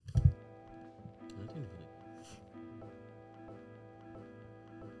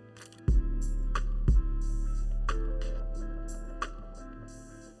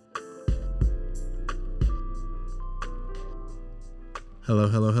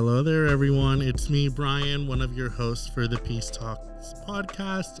Hello there, everyone. It's me, Brian, one of your hosts for the Peace Talks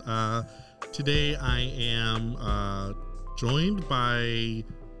podcast. Today I am joined by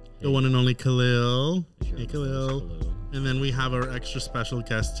the one and only Khalil. Hey, Khalil. And then we have our extra special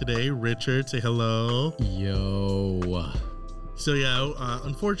guest today, Richard. Say hello. Yo. So yeah,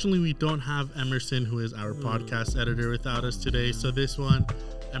 unfortunately we don't have Emerson, who is our podcast editor, without us today. So this one,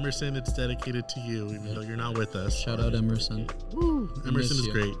 Emerson, it's dedicated to you, even though you're not with us. Shout out Emerson. Woo. Emerson is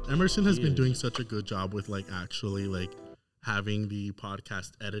great. Emerson has been doing such a good job with actually having the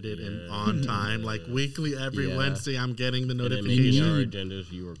podcast edited and on time, weekly every Wednesday. I'm getting the notification. Our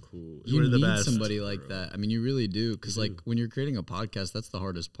agendas, you were cool. You need the best. Somebody like that. I mean, you really do, because when you're creating a podcast, that's the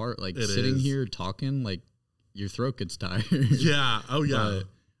hardest part. Sitting here talking, your throat gets tired. Yeah. Oh yeah.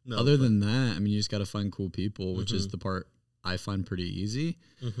 Other than that, I mean, you just got to find cool people, which is the part I find pretty easy.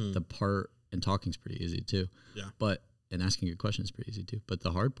 The part, and talking's pretty easy too. Yeah. And asking good questions is pretty easy too. But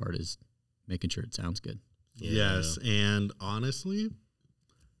the hard part is making sure it sounds good. Yeah. Yes. And honestly,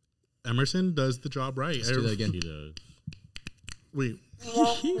 Emerson does the job right. Let's do that again. He does. Wait.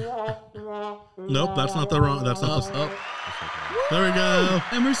 Nope, that's not the wrong. That's not the. There we go.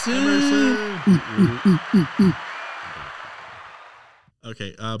 Emerson.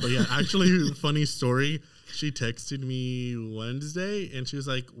 Okay, but yeah, actually, funny story. She texted me Wednesday, and she was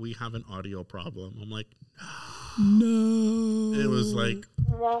like, "We have an audio problem." I'm like, "No." It was like,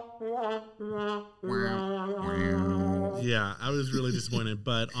 yeah, I was really disappointed.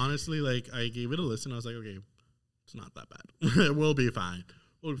 But honestly, I gave it a listen. I was like, okay, it's not that bad. We'll be fine.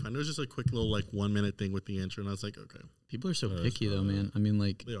 We'll be fine. It was just a quick little 1 minute thing with the intro, and I was like, okay. People are so picky though, man. I mean,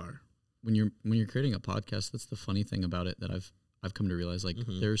 they are. When you're creating a podcast, that's the funny thing about it that I've come to realize.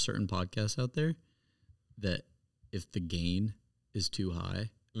 There are certain podcasts out there that if the gain is too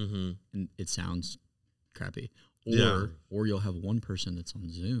high and it sounds crappy, or you'll have one person that's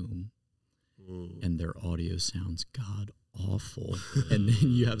on Zoom and their audio sounds god awful, and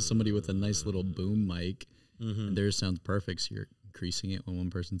then you have somebody with a nice little boom mic and theirs sounds perfect, so you're increasing it when one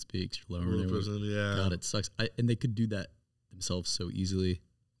person speaks, you're lowering it. God, it sucks. And they could do that themselves so easily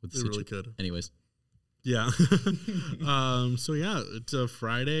with they really could. Anyways. Yeah. So yeah, it's a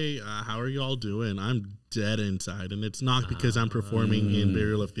Friday. How are you all doing? I'm dead inside, and it's not because I'm performing in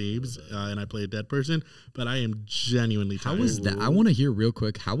Burial of Thebes and I play a dead person, but I am genuinely tired. How was that? I want to hear real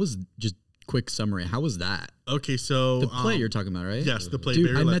quick. How was, just quick summary, how was that? Okay, so the play you're talking about, right? Yes, the play. Dude,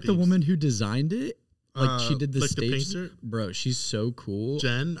 Burial I met the woman who designed it. She did the stage. The bro, she's so cool.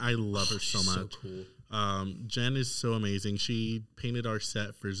 Jen, I love her so much. So cool. Jen is so amazing. She painted our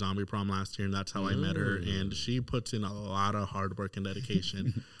set for Zombie Prom last year, and that's how I met her. And she puts in a lot of hard work and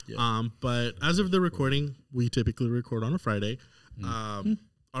dedication. But as of the recording, we typically record on a Friday.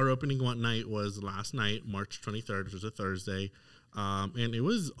 Our opening night was last night, March 23rd, which was a Thursday. And it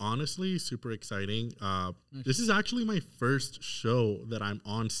was honestly super exciting. This is actually my first show that I'm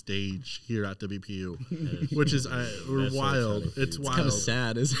on stage here at WPU, which is wild. It's wild. Kind of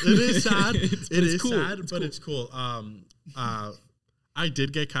sad, isn't it? It is sad. It is cool. sad, but it's cool. I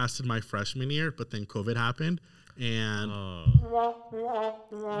did get casted my freshman year, but then COVID happened. And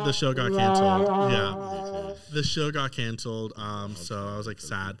the show got canceled. Yeah, the show got canceled. So I was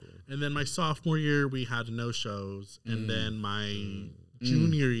sad. And then my sophomore year, we had no shows. And then my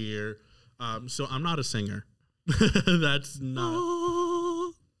junior year, so I'm not a singer. That's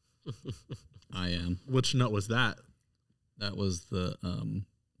not. I am. Which note was that? That was the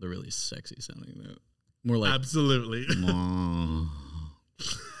really sexy sounding note. More like absolutely. Can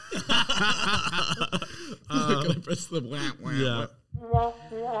I press the yeah.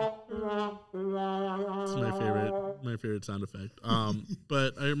 It's my favorite sound effect.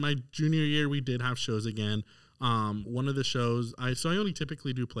 But my junior year we did have shows again. One of the shows I only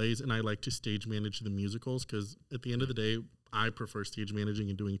typically do plays, and I like to stage manage the musicals because at the end of the day I prefer stage managing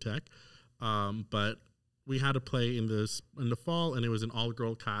and doing tech. But we had a play in the fall, and it was an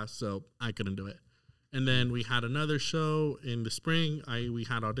all-girl cast, so I couldn't do it. And then we had another show in the spring. We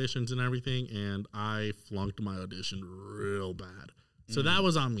had auditions and everything, and I flunked my audition real bad. So that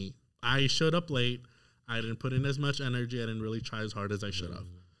was on me. I showed up late. I didn't put in as much energy. I didn't really try as hard as I should have.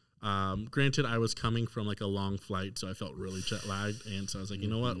 Granted, I was coming from a long flight, so I felt really jet lagged. And so I was like, you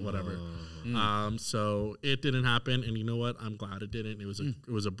know what, whatever. So it didn't happen. And you know what? I'm glad it didn't. It was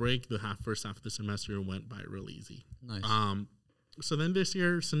a break. The first half of the semester went by real easy. Nice. So then this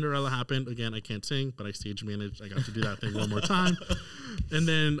year, Cinderella happened. Again, I can't sing, but I stage managed. I got to do that thing one more time. And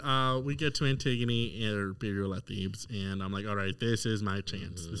then we get to Antigone or Burial at Thebes. And I'm like, all right, this is my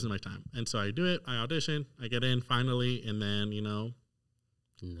chance. This is my time. And so I do it. I audition. I get in finally. And then,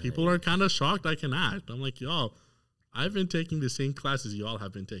 people are kind of shocked I can act. I'm like, y'all, I've been taking the same classes you all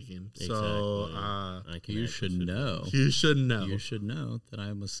have been taking. Exactly. So you should know. You should know. You should know that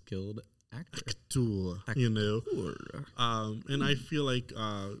I'm a skilled actor. You know. And I feel like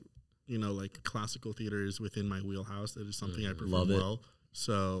like classical theater is within my wheelhouse. That is something I perform well.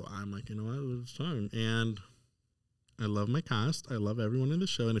 So I'm like, you know what, it's time. And I love my cast. I love everyone in the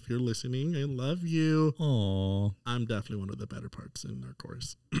show. And if you're listening, I love you. Aww. I'm definitely one of the better parts in our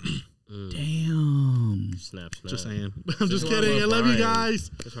course. Damn. Snap. Just saying. I'm just kidding. I love you guys.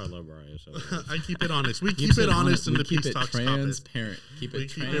 That's why I love Brian. So I keep it honest. We keep it honest in the Peace Talks transparent. Keep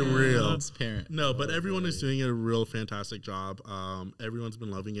it real. Transparent. No, but everyone is doing a real fantastic job. Everyone's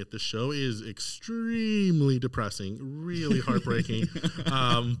been loving it. The show is extremely depressing, really heartbreaking.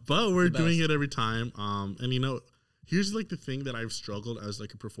 But we're doing it every time. And here's like the thing that I've struggled as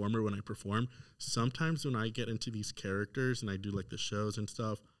like a performer when I perform. Sometimes when I get into these characters and I do like the shows and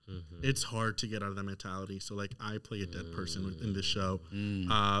stuff, it's hard to get out of that mentality. So like I play a dead person in the show, and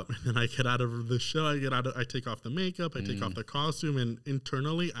then I get out of the show. I take off the makeup, I take off the costume, and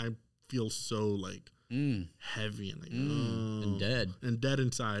internally I feel so like heavy and like and dead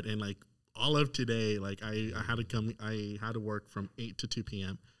inside. And like all of today, like I had to work from 8 to 2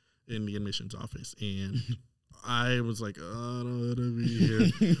 p.m. in the admissions office, and I was like, oh, I don't want to be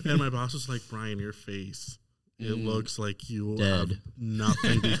here. And my boss was like, Brian, your face, it looks like you have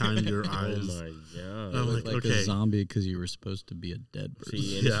nothing behind your eyes. Oh, my God. I'm like okay. a zombie because you were supposed to be a dead person.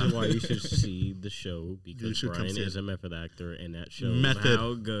 See, and this is why you should see the show, because Brian is a method actor, and that shows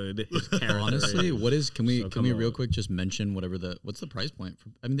how good his character Honestly, is. Can we real quick just mention what's the price point?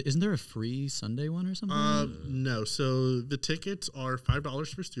 Isn't there a free Sunday one or something? No. So the tickets are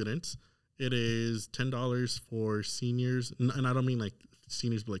 $5 for students. It is $10 for seniors, and I don't mean like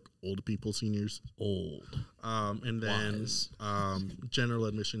seniors, but like old people seniors. Old. And then general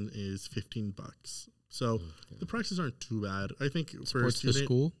admission is $15. So the prices aren't too bad. I think for a student, the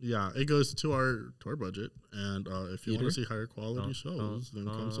school. Yeah, it goes to our budget. And if you want to see higher quality shows, then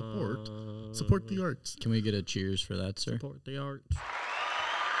come support the arts. Can we get a cheers for that, sir? Support the arts.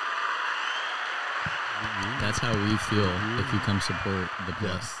 That's how we feel if you come support the play.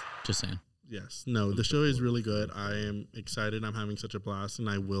 Yes. Just saying. Yes. No, the show is really good. I am excited. I'm having such a blast, and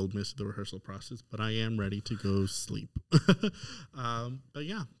I will miss the rehearsal process, but I am ready to go sleep. But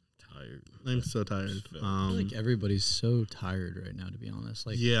yeah. Tired. I'm so tired. I feel like everybody's so tired right now, to be honest.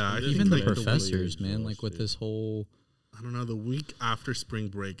 Like, yeah, even the like professors, man, like with this whole... I don't know, the week after spring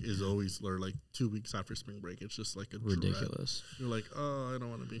break is always, or like 2 weeks after spring break, it's just like a ridiculous. Dread. You're like, oh, I don't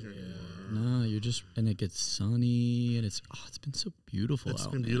want to be here anymore. No, you're just, and it gets sunny, and it's been so beautiful. It's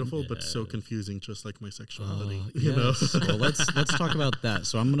been beautiful, but so confusing, just like my sexuality. Yes. Well, let's talk about that.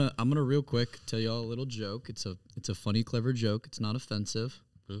 So I'm gonna real quick tell y'all a little joke. It's a funny, clever joke. It's not offensive.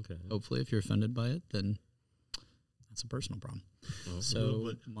 Okay. Hopefully, if you're offended by it, then that's a personal problem.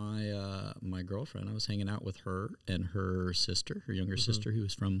 So my girlfriend, I was hanging out with her and her sister, her younger sister, who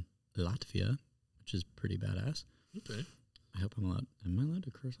is from Latvia, which is pretty badass. Okay. I hope I'm allowed. Am I allowed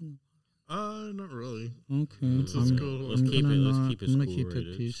to curse on that? Not really. Okay. Let's keep it. I'm gonna keep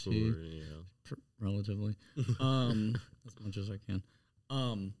it PC, relatively, as much as I can.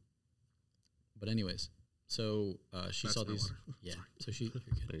 But anyways, so she saw these. Water. Yeah. So she.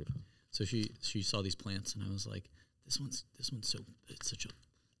 You're good. So she saw these plants, and I was like, This one's it's such a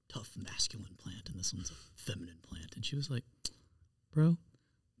tough masculine plant, and this one's a feminine plant. And she was like, bro,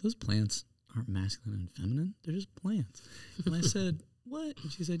 those plants aren't masculine and feminine. They're just plants. And I said, what?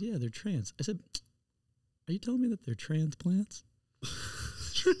 And she said, yeah, they're trans. I said, are you telling me that they're trans plants?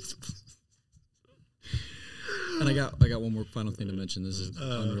 And I got one more final thing to mention. This is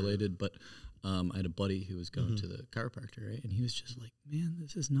unrelated, but I had a buddy who was going to the chiropractor, right? And he was just like, man,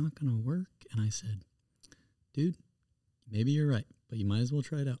 this is not going to work. And I said, dude, maybe you're right, but you might as well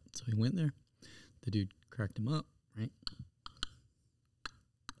try it out. So he went there. The dude cracked him up, right?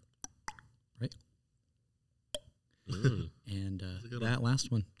 Right? And that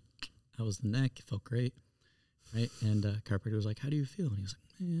last one, that was the neck. It felt great, right? And chiropractor was like, how do you feel? And he was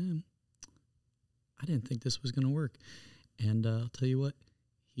like, man, I didn't think this was going to work. And I'll tell you what,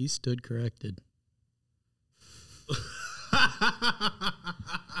 he stood corrected.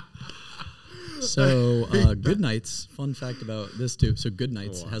 So Good Nights, fun fact about this too. So Good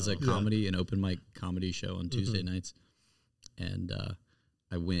Nights has a comedy, an open mic comedy show on Tuesday nights. And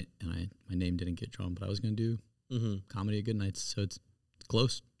I went, and my name didn't get drawn, but I was going to do comedy at Good Nights. So it's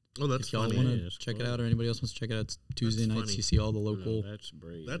close. Oh, that's if y'all want to check it out, or anybody else wants to check it out, it's Tuesday nights. Funny. You see all the local. That's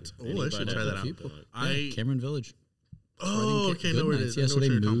brave. I should try that out. Cameron Village. Oh, okay, know where it is. Yeah, so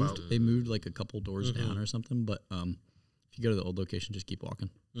they moved like a couple doors down or something, but If you go to the old location, just keep walking.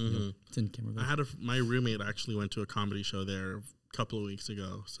 It's in Cameronville. My roommate actually went to a comedy show there a couple of weeks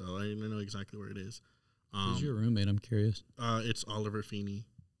ago, so I know exactly where it is. Who's your roommate? I'm curious. It's Oliver Feeney.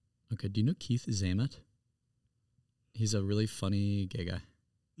 Okay, do you know Keith Zamet? He's a really funny gay guy.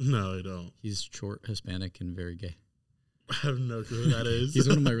 No, I don't. He's short, Hispanic, and very gay. I have no clue who that is. He's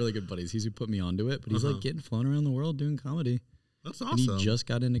one of my really good buddies. He's who put me onto it, but he's like getting flown around the world doing comedy. That's awesome. And he just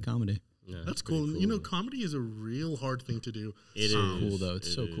got into comedy. Yeah, that's cool. You know, comedy is a real hard thing to do. It is cool though.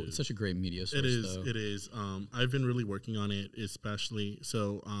 It's so cool. It's such a great media source. It is. Though. It is. I've been really working on it, especially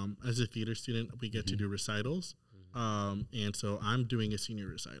so. As a theater student, we get to do recitals, and so I'm doing a senior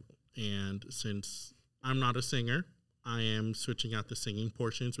recital. And since I'm not a singer, I am switching out the singing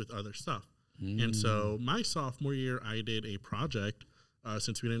portions with other stuff. And so my sophomore year, I did a project.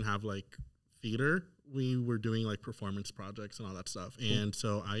 Since we didn't have like theater, we were doing like performance projects and all that stuff. And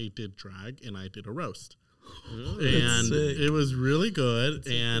so I did drag and I did a roast. And it was really good.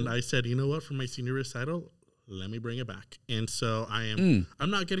 And I said, you know what, for my senior recital, let me bring it back. And so I'm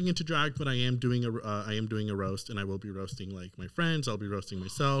not getting into drag, but I am doing a roast, and I will be roasting like my friends. I'll be roasting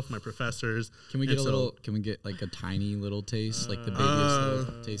myself, my professors. Can we get Can we get like a tiny little taste, like the babyest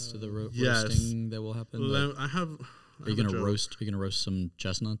little taste of the roasting that will happen? Are you gonna roast? Are you gonna roast some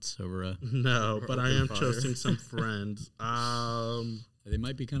chestnuts over a? No, but I am toasting some friends. They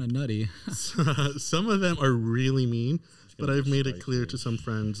might be kind of nutty. Some of them are really mean, but I've made it clear to some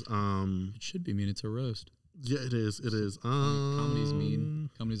friends. It should be mean. It's a roast. Yeah, it is. It is. Comedy's mean.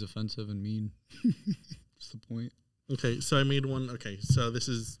 Comedy's offensive and mean. What's the point? Okay, so I made one. Okay, so this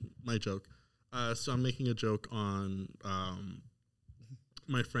is my joke. So I'm making a joke on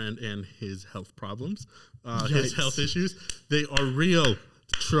my friend and his health problems, his health issues. They are real.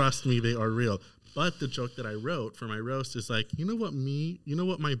 Trust me, they are real. But the joke that I wrote for my roast is like, you know what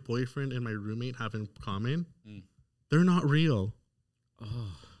my boyfriend and my roommate have in common? They're not real.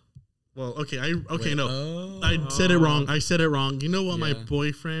 Oh. Well, okay, I said it wrong. You know what my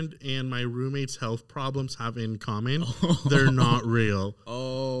boyfriend and my roommate's health problems have in common? They're not real.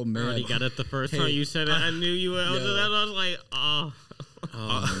 Oh, man. I already got it the first time you said it. I knew you were able to that. I was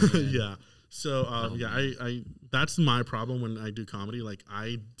like, yeah. So, I that's my problem when I do comedy. Like,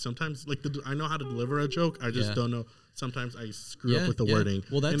 I sometimes, like, I know how to deliver a joke. I just don't know. Sometimes I screw up with the wording.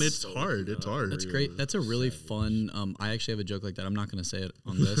 Well, and it's hard. It's hard. That's great. That's a really fun. I actually have a joke like that. I'm not going to say it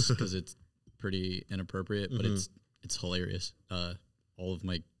on this because it's pretty inappropriate, but it's hilarious.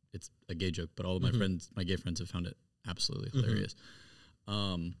 It's a gay joke, but all of my gay friends have found it absolutely hilarious.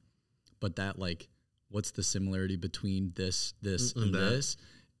 But that, like, what's the similarity between this, and this?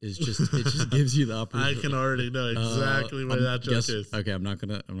 It just gives you the opportunity. I can already know exactly what that joke is. Okay, I'm not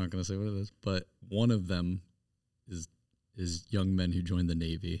gonna say what it is, but one of them is young men who joined the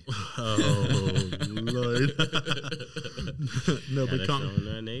Navy. Oh Lord! No,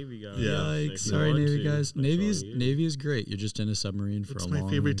 but Navy guys. Yeah, sorry, Navy guys. Navy is great. You're just in a submarine for a long. It's my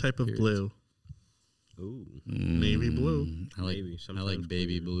favorite type of blue. Ooh, navy blue. I like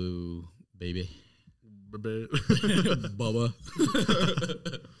baby blue, baby. Bubba.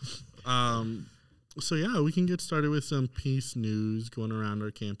 So yeah, we can get started with some peace news going around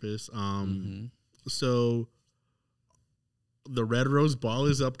our campus. So the Red Rose Ball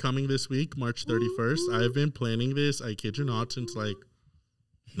is upcoming this week, March 31st. I've been planning this, I kid you not, since like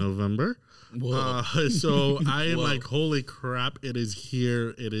November. So I am like, holy crap, it is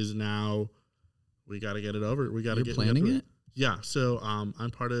here. It is now. We got to get it over. We got to get planning it. Yeah, so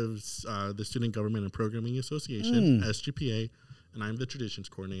I'm part of the Student Government and Programming Association, SGPA, and I'm the traditions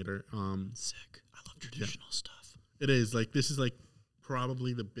coordinator. Sick. I love traditional stuff. It is like, this is like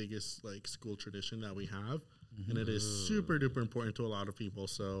probably the biggest like school tradition that we have, and it is super duper important to a lot of people.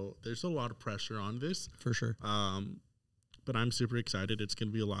 So there's a lot of pressure on this for sure. But I'm super excited. It's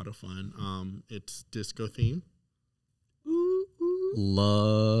gonna be a lot of fun. It's disco theme.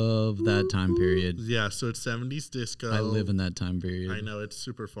 Love that time period. Yeah, so it's 70s disco. I live in that time period. I know, it's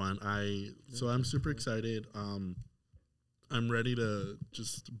super fun. So I'm super excited. I'm ready to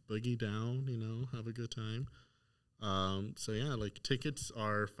just boogie down, have a good time. So yeah, like tickets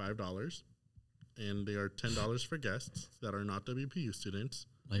are $5 and they are $10 for guests that are not WPU students.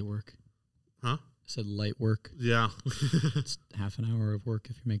 Light work. Huh? I said light work. Yeah. It's half an hour of work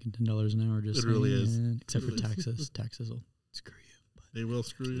if you're making $10 an hour. Just it really is. Except for taxes. Taxes will screw you. They will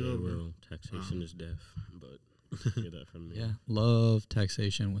screw you over. Taxation is death, but get that from me. Yeah, love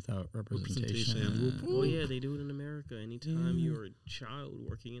taxation without representation. Oh yeah, they do it in America. Anytime you're a child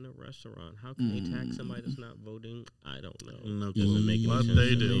working in a restaurant, how can they tax somebody that's not voting? I don't know. No, doesn't make any sense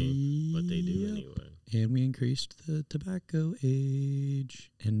they to do. me, but they do anyway. And we increased the tobacco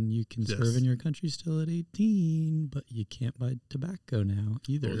age, and you can serve in your country still at 18, but you can't buy tobacco now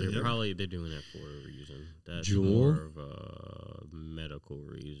either. Well, they're doing that for a reason. That's more of a medical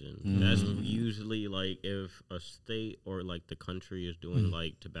reason. That's usually like if a state or like the country is doing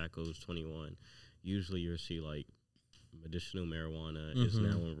like tobacco's 21, usually you'll see like medicinal marijuana is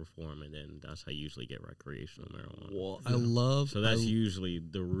now in reform, and then that's how you usually get recreational marijuana. Well, so that's usually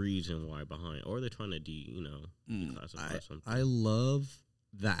the reason why behind, or they're trying to declassify something. I love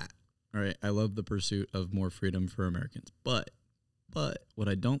that. All right, I love the pursuit of more freedom for Americans, but what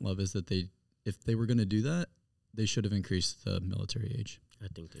I don't love is that if they were going to do that, they should have increased the military age. I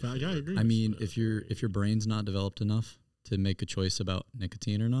think they should. I agree. I mean, if your brain's not developed enough to make a choice about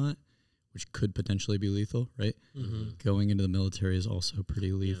nicotine or not, which could potentially be lethal, right? Going into the military is also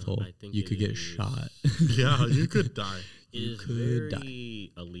pretty lethal. I think you could get shot. Yeah, you could die. It is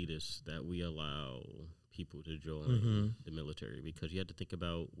very elitist that we allow people to join the military, because you have to think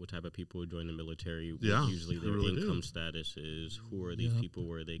about what type of people join the military. Yeah, usually their income status is. Who are these people?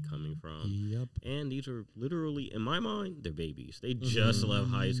 Where are they coming from? Yep. And these are literally, in my mind, they're babies. They just left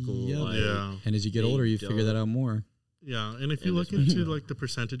high school. Yep. Like, and as you get older, you figure that out more. Yeah, and if you look into like the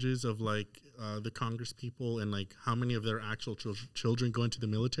percentages of like the Congress people and like how many of their actual children go into the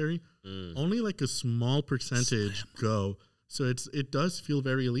military, only like a small percentage go. So it does feel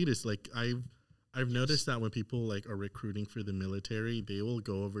very elitist. Like I've noticed that when people like are recruiting for the military, they will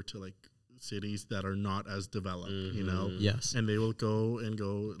go over to like cities that are not as developed, you know. Yes, and they will go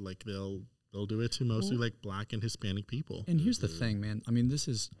like they'll do it to mostly like Black and Hispanic people. And here's the thing, man. I mean, this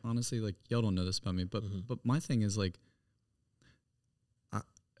is honestly like y'all don't know this about me, but my thing is like.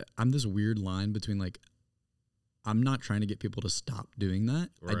 I'm this weird line between like, I'm not trying to get people to stop doing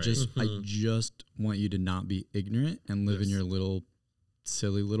that. Right. I just want you to not be ignorant and live in your little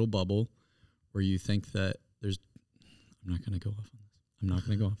silly little bubble where you think that there's, I'm not going to go off on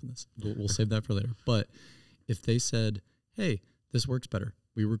this. We'll save that for later. But if they said, hey, this works better,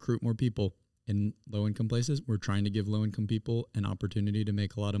 we recruit more people in low income places, we're trying to give low income people an opportunity to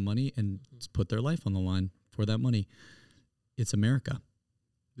make a lot of money and put their life on the line for that money. It's America.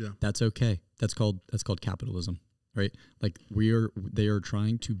 Yeah, that's okay. That's called capitalism, right? Like they are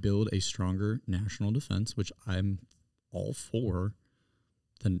trying to build a stronger national defense, which I'm all for.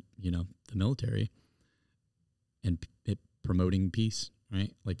 The military and promoting peace,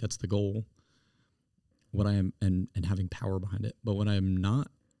 right? Like that's the goal. What I am and having power behind it. But what I am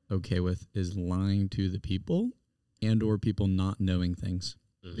not okay with is lying to the people and or people not knowing things,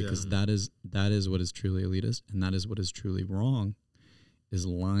 because that is what is truly elitist, and that is what is truly wrong. Is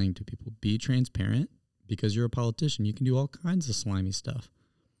lying to people. Be transparent, because you're a politician. You can do all kinds of slimy stuff,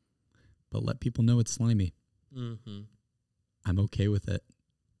 but let people know it's slimy. I'm okay with it.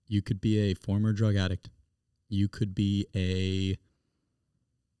 You could be a former drug addict. You could be you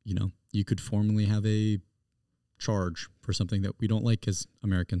could formally have a charge for something that we don't like as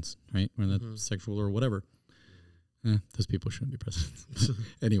Americans, right? Whether that's sexual or whatever. Those people shouldn't be presidents.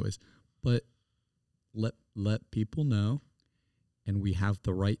 Anyways, but let people know. And we have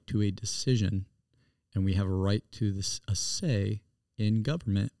the right to a decision, and we have a right to a say in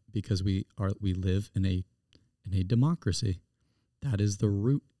government, because we live in a democracy. That is the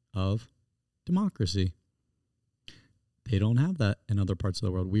root of democracy. They don't have that in other parts of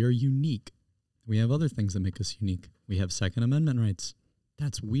the world. We are unique. We have other things that make us unique. We have Second Amendment rights.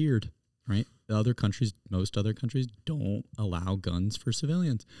 That's weird, right? Most other countries don't allow guns for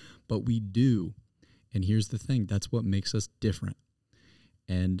civilians, but we do. And here's the thing. That's what makes us different.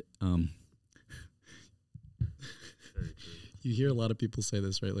 And you hear a lot of people say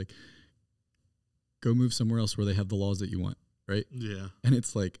this, right? Like, go move somewhere else where they have the laws that you want, right? Yeah. And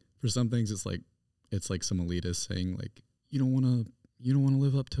it's like, for some things, it's like some elitist saying like, you don't want to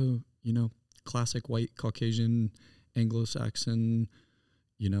live up to, classic white Caucasian Anglo-Saxon,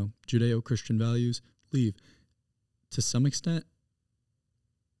 Judeo-Christian values. Leave. To some extent,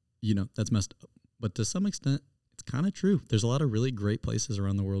 that's messed up. But to some extent, it's kind of true. There's a lot of really great places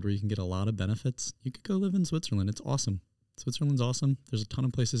around the world where you can get a lot of benefits. You could go live in Switzerland. It's awesome. Switzerland's awesome. There's a ton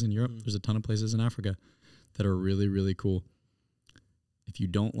of places in Europe. There's a ton of places in Africa that are really, really cool. If you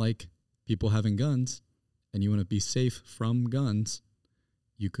don't like people having guns and you want to be safe from guns,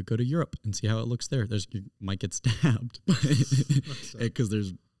 you could go to Europe and see how it looks there. You might get stabbed because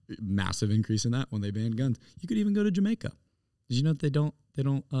there's massive increase in that when they ban guns. You could even go to Jamaica. Did you know that they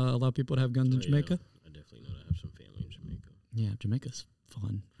don't allow people to have guns in Jamaica? Yeah. I definitely know that. I have some family in Jamaica. Yeah, Jamaica's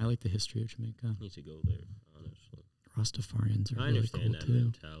fun. I like the history of Jamaica. I need to go there, honestly. Rastafarians are I really understand cool that too.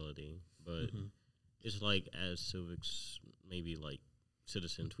 mentality, but it's like as civics maybe like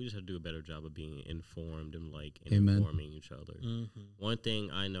citizens, we just have to do a better job of being informed and Amen. Informing each other. One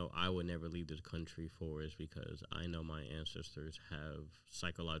thing I know I would never leave this country for is because I know my ancestors have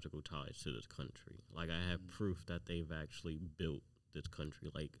psychological ties to this country. Like, I have proof that they've actually built this country.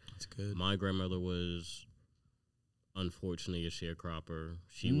 Like, that's good. My grandmother was unfortunately a sharecropper.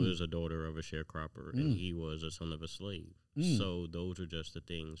 She was a daughter of a sharecropper, and he was a son of a slave. So those are just the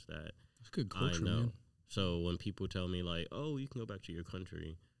things that that's good culture, I know. Man. So when people tell me like, "Oh, you can go back to your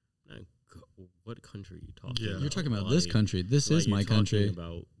country," what country are you talking about? You're talking about this country. This is my country.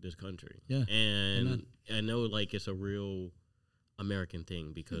 About this country. Yeah. And Amen. I know like it's a real American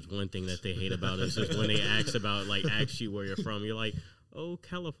thing, because one thing that they hate about us is when they ask you where you're from, you're like, "Oh,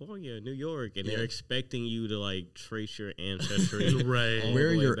 California, New York," and they're expecting you to like trace your ancestry. Right. Where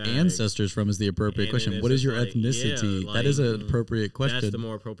are your ancestors from is the appropriate question. What is your ethnicity? That is an appropriate question. That's the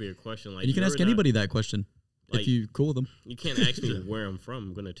more appropriate question. Like, and you can ask anybody that question if you cool with them. You can't ask me where I'm from.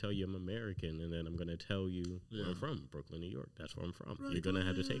 I'm going to tell you I'm American, and then I'm going to tell you where I'm from. Brooklyn, New York. That's where I'm from. Right, you're going to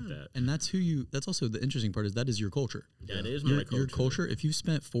have to take that. And that's that's also the interesting part, is that is your culture. That is my culture. Your culture, if you've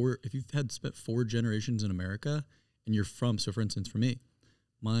spent 4 generations in America and you're from, so for instance, for me,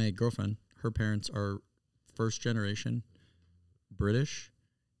 my girlfriend, her parents are first generation British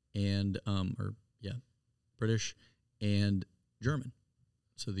and British and German.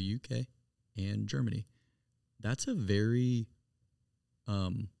 So the UK and Germany. That's a very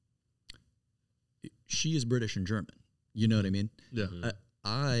she is British and German. You know what I mean? Yeah.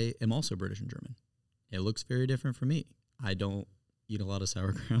 I am also British and German. It looks very different for me. I don't eat a lot of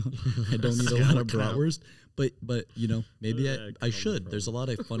sauerkraut. I don't eat a lot of bratwurst. But maybe I should. There's a lot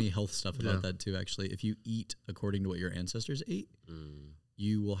of funny health stuff about that too, actually. If you eat according to what your ancestors ate,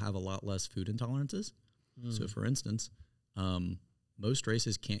 you will have a lot less food intolerances. So for instance, most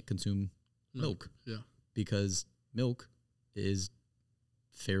races can't consume milk. Yeah. Because milk is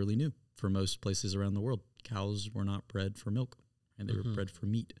fairly new for most places around the world. Cows were not bred for milk, and they were bred for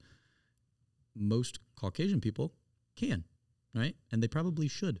meat. Most Caucasian people can, right? And they probably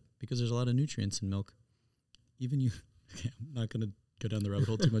should, because there's a lot of nutrients in milk. Even you, I'm not going to go down the rabbit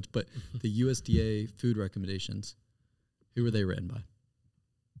hole too much, but the USDA food recommendations, who were they written by?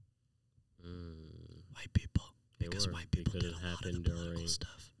 White people. Because white people did a lot of the political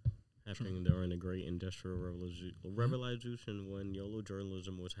stuff. Happening during the Great Industrial Revolution, when YOLO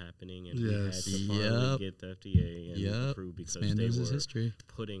journalism was happening, and we had to finally get the FDA and approved, because they were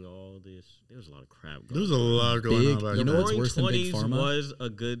putting all this. There was a lot of crap going on. There was a lot going on. You know what's worse than Big Pharma? Was a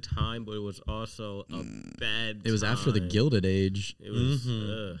good time, but it was also a bad time. It was after the Gilded Age. It was,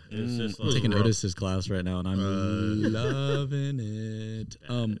 it was just I'm taking Otis's class right now, and I'm loving it.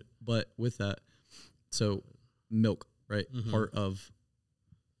 But with that, so milk, right? Part of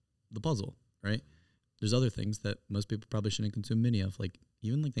the puzzle, right? There's other things that most people probably shouldn't consume many of, like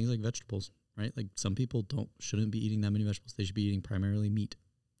even like things like vegetables, right? Like some people shouldn't be eating that many vegetables. They should be eating primarily meat,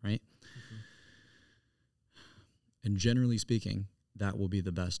 right? And generally speaking, that will be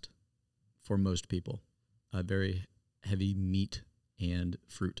the best for most people. A very heavy meat and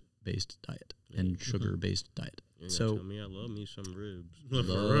fruit based diet and sugar based diet. So tell me I love me some ribs.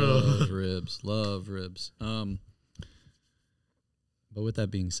 Love ribs. But with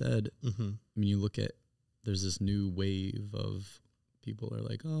that being said, I mean, you look at, there's this new wave of people are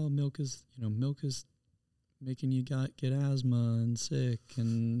like, oh, milk is making you get asthma and sick,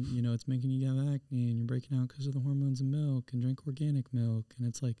 and, it's making you have acne, and you're breaking out because of the hormones in milk, and drink organic milk. And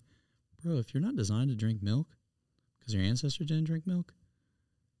it's like, bro, if you're not designed to drink milk because your ancestors didn't drink milk,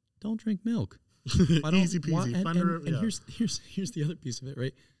 don't drink milk. Easy peasy. And here's the other piece of it,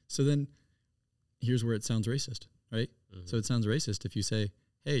 right? So then here's where it sounds racist, right? So it sounds racist if you say,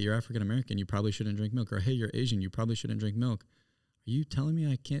 hey, you're African American, you probably shouldn't drink milk, or hey, you're Asian, you probably shouldn't drink milk. Are you telling me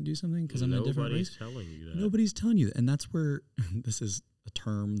I can't do something because I'm a different race? Nobody's telling you that. Nobody's telling you that. And that's where this is a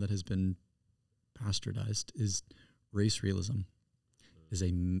term that has been bastardized, is race realism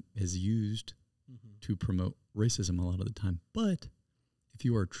is used to promote racism a lot of the time. But if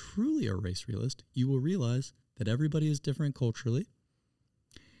you are truly a race realist, you will realize that everybody is different culturally.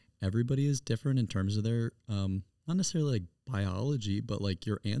 Everybody is different in terms of their not necessarily like biology, but like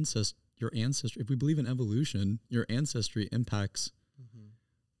your ancestry. If we believe in evolution, your ancestry impacts.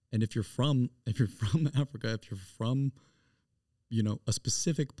 And if you're from Africa, if you're from, a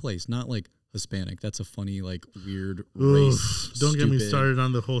specific place, not like Hispanic, that's a funny, like weird race. Don't get me started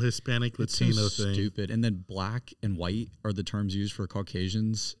on the whole Hispanic Latino thing. Stupid. And then black and white are the terms used for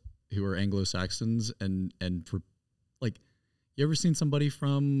Caucasians who are Anglo-Saxons, and for like, you ever seen somebody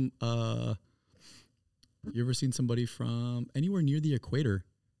from anywhere near the equator?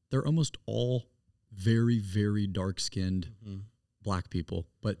 They're almost all very, very dark-skinned black people,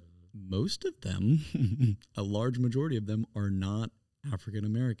 but most of them, a large majority of them, are not African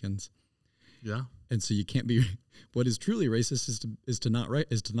Americans. Yeah. And so you can't be. What is truly racist is to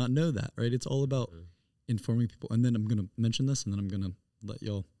not know that, right? It's all about informing people. And then I'm gonna mention this, and then I'm gonna let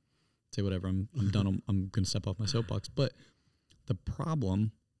y'all say whatever. I'm done. I'm gonna step off my soapbox. But the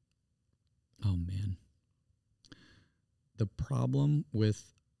problem. Oh man. The problem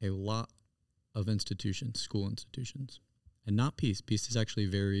with a lot of institutions, school institutions, and not Peace. Peace is actually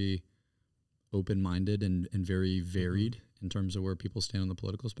very open-minded and very varied in terms of where people stand on the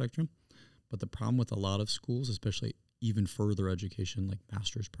political spectrum. But the problem with a lot of schools, especially even further education like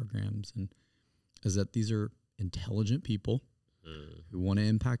master's programs, is that these are intelligent people who want to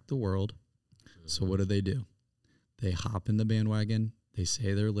impact the world. So what do? They hop in the bandwagon. They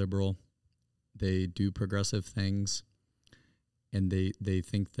say they're liberal. They do progressive things. And they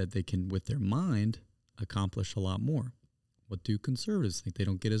think that they can, with their mind, accomplish a lot more. What do conservatives think? They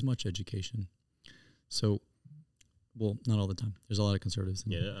don't get as much education. So, well, not all the time. There's a lot of conservatives.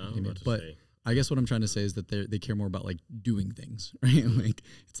 But I guess what I'm trying to say is that they care more about like doing things, right? Like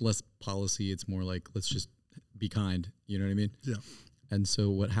it's less policy. It's more like, let's just be kind. You know what I mean? Yeah. And so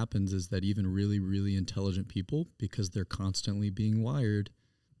what happens is that even really, really intelligent people, because they're constantly being wired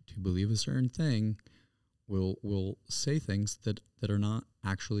to believe a certain thing, will say things that are not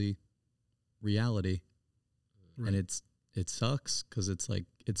actually reality. Right. And it sucks because it's like,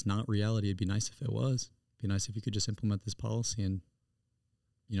 it's not reality. It'd be nice if it was. It'd be nice if you could just implement this policy and,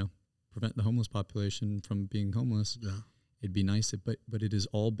 prevent the homeless population from being homeless. Yeah. It'd be nice, but it is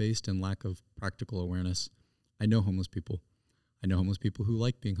all based in lack of practical awareness. I know homeless people. I know homeless people who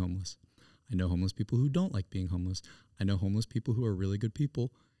like being homeless. I know homeless people who don't like being homeless. I know homeless people who are really good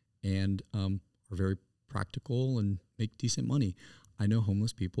people and are very practical and make decent money. I know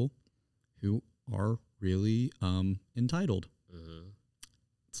homeless people who are really entitled.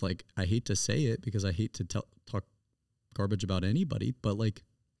 It's like, I hate to say it because I hate to talk garbage about anybody, but like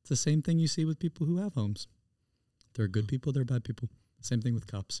it's the same thing you see with people who have homes. They're good people, they're bad people. Same thing with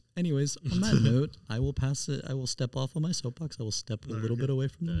cops. Anyways, on that note, I will pass it. I will step off on my soapbox. I will step a little bit away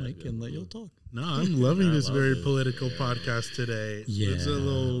from the mic and let y'all talk. No, I'm loving this very political podcast today. Yeah. It's a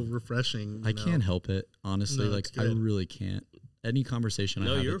little refreshing. I can't help it. Honestly, I really can't. Any conversation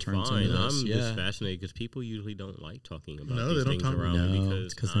I have, it turns fine. into this. I'm just fascinated because people usually don't like talking about these they don't things talk around me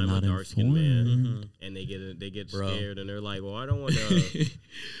because I'm a dark-skinned man, and they get scared and they're like, "Well, I don't want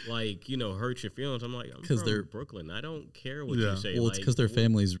to, hurt your feelings." I'm like, "I'm from Brooklyn. I don't care what you say." Well, it's because their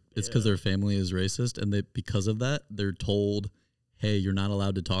families. It's because their family is racist, and because of that, they're told, "Hey, you're not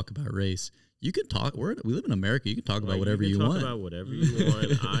allowed to talk about race." You can talk. We live in America. You can talk about whatever you want. Talk about whatever you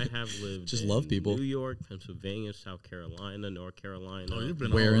want. I have lived just in love people. New York, Pennsylvania, South Carolina, North Carolina. Oh, you've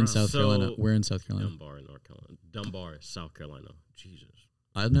been Where in South Carolina? Where in South Carolina? Dunbar, North Carolina. Dunbar, South Carolina. Jesus.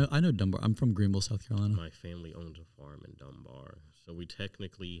 I know Dunbar. I'm from Greenville, South Carolina. My family owns a farm in Dunbar, so we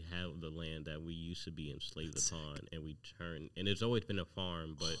technically have the land that we used to be enslaved upon, and and it's always been a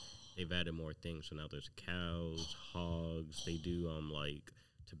farm, but they've added more things. So now there's cows, hogs. They do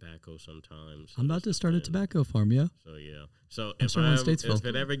tobacco sometimes. So I'm about to start a tobacco farm, yeah. So yeah. So if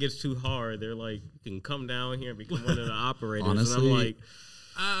it ever gets too hard, they're like, you can come down here and become one of the operators. Honestly, and I'm like,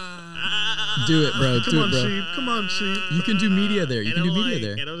 do it, bro. Come on, sheep. You can do media there. You can do media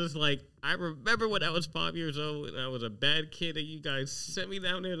there. And I was just like, I remember when I was 5 years old and I was a bad kid and you guys sent me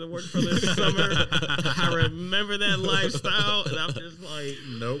down there to work for this summer. I remember that lifestyle and I'm just like,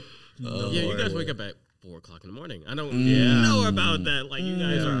 nope. You guys wake up at 4 o'clock in the morning. I don't know about that. Like, you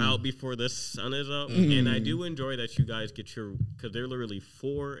guys are out before the sun is up. And I do enjoy that you guys get because they're literally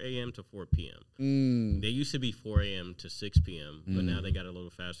 4 a.m. to 4 p.m. They used to be 4 a.m. to 6 p.m., but now they got a little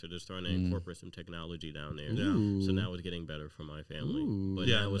faster. They're starting to incorporate some technology down there. So now it's getting better for my family. But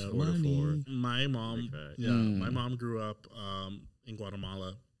now it's 4 to 4. My mom grew up in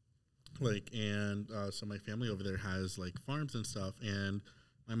Guatemala. So my family over there has farms and stuff, and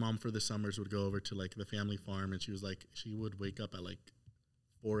my mom for the summers would go over to the family farm, and she was she would wake up at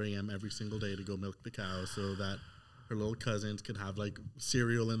 4 a.m. every single day to go milk the cows so that her little cousins could have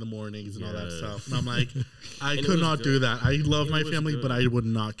cereal in the mornings and all that stuff. And I'm like, I could not do that. I love my family, but I would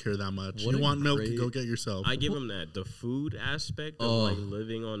not care that much. You want milk, go get yourself. I give them that. The food aspect of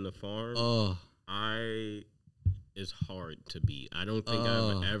living on the farm, is hard to beat. I don't think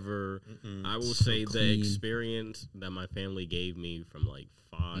I've ever. I will say clean. The experience that my family gave me from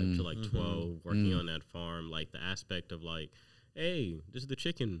 5 to 12 working on that farm, the aspect of hey, this is the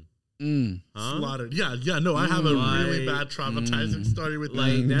chicken. Slaughtered. Yeah. No, I have a really bad traumatizing story with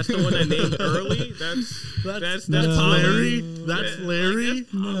like that's the one I named early. That's Larry. That's Larry.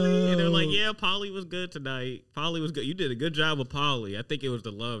 And they're like, yeah, Polly was good tonight. Polly was good. You did a good job with Polly. I think it was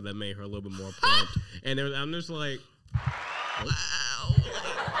the love that made her a little bit more pumped. And I'm just like, wow.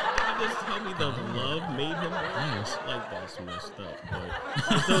 Just tell me the love made him nice. Like that's messed up.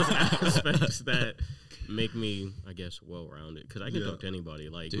 But those aspects that make me, I guess, well-rounded because I can talk to anybody.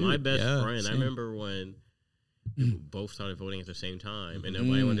 Like my best friend, I remember when we both started voting at the same time, and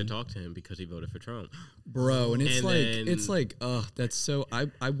nobody wanted to talk to him because he voted for Trump, bro. And it's like, that's so.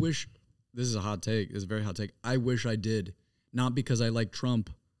 I wish this is a hot take. This is a very hot take. I wish I did, not because I like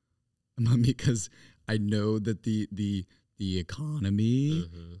Trump, but because I know that the economy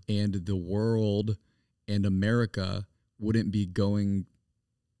and the world and America wouldn't be going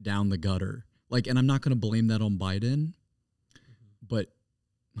down the gutter. Like, and I'm not going to blame that on Biden, but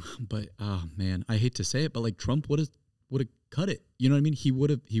oh man, I hate to say it, but like Trump would have cut it. You know what I mean? He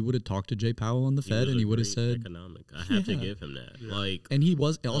would have talked to Jay Powell on the Fed, and he would have said, "Economic." I have to give him that. Yeah. Like, and he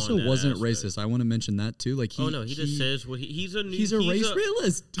wasn't racist. I want to mention that too. Like, he just says what he's a race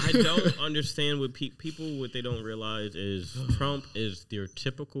realist. I don't understand what people what they don't realize is Trump is their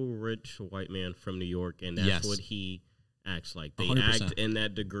typical rich white man from New York, and that's what he acts like. They 100%. Act in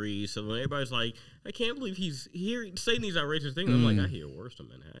that degree. So when everybody's like, I can't believe he's here saying these outrageous things, I'm like, I hear worse in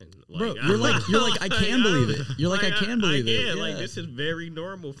Manhattan. Like, bro, you're like, I can believe it. You're like, I can believe it. Yeah, like this is very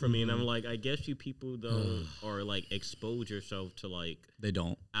normal for me. And I'm like, I guess you people don't or like expose yourself to like they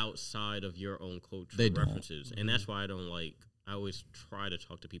don't outside of your own cultural references. And that's why I don't like I always try to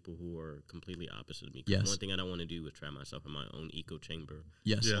talk to people who are completely opposite of me. Yes. One thing I don't want to do is trap myself in my own echo chamber.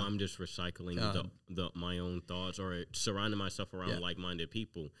 Yes. So I'm just recycling my own thoughts or surrounding myself around like-minded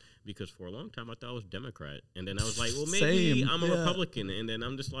people. Because for a long time I thought I was Democrat, and then I was like, well, maybe I'm a Republican, and then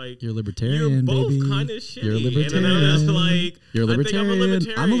I'm just like, you're libertarian. You're both kind of shitty. You're a libertarian. And then I was like, you're a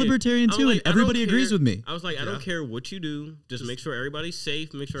libertarian. I'm a libertarian too, like, and everybody agrees with me. I was like, I don't care what you do, just make sure everybody's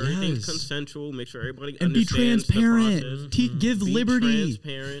safe, make sure everything's consensual, make sure everybody and be transparent. Give liberty.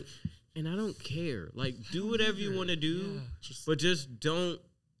 Transparent, and I don't care. Like, do whatever you want to do, but just don't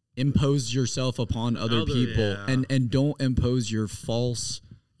impose yourself upon other people, and don't impose your false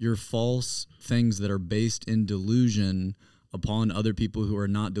things that are based in delusion upon other people who are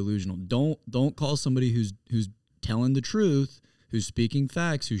not delusional. Don't call somebody who's telling the truth, who's speaking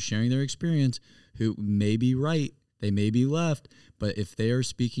facts, who's sharing their experience, who may be right, they may be left, but if they are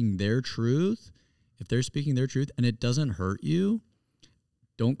speaking their truth, and it doesn't hurt you,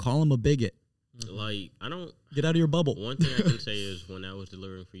 don't call them a bigot. Like, I don't get out of your bubble. One thing I can say is when I was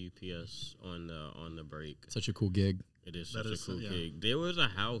delivering for UPS on the break, such a cool gig. It is such a cool gig. There was a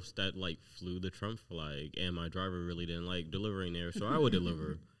house that like flew the Trump flag, and my driver really didn't like delivering there, so I would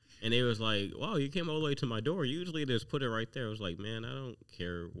deliver. And they was like, wow, you came all the way to my door. Usually they just put it right there. I was like, man, I don't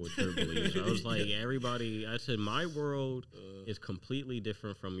care what your beliefs. I was like, I said, my world is completely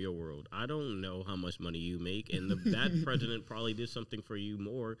different from your world. I don't know how much money you make. And that president probably did something for you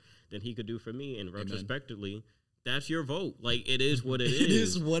more than he could do for me. And retrospectively, that's your vote. Like, it is what it is. It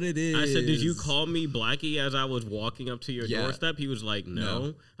is what it is. I said, did you call me Blackie as I was walking up to your doorstep? He was like,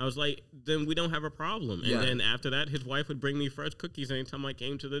 no. I was like, then we don't have a problem. And then after that, his wife would bring me fresh cookies anytime I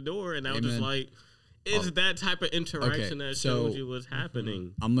came to the door. And I was just like, it's that type of interaction that shows you what's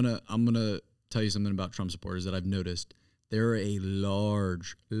happening. I'm gonna tell you something about Trump supporters that I've noticed. There are a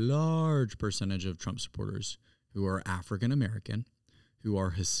large percentage of Trump supporters who are African American, who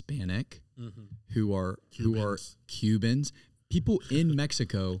are Hispanic, who are Cubans. People in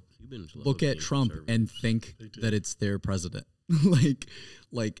Mexico look at Trump and think that it's their president.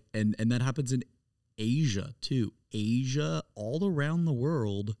 and that happens in Asia too. Asia, all around the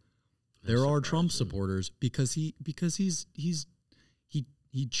world, there are Trump supporters because he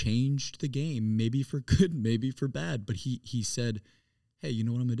changed the game, maybe for good, maybe for bad. But he said, hey, you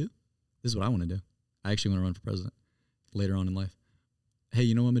know what I'm gonna do? This is what I want to do. I actually want to run for president later on in life. Hey,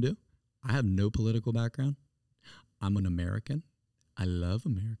 you know what I'm going to do? I have no political background. I'm an American. I love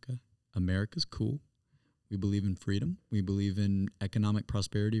America. America's cool. We believe in freedom. We believe in economic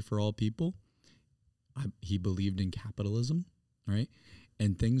prosperity for all people. He believed in capitalism, right?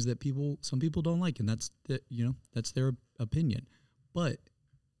 And things that some people don't like, and that's their opinion. But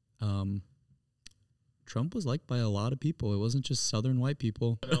Trump was liked by a lot of people. It wasn't just Southern white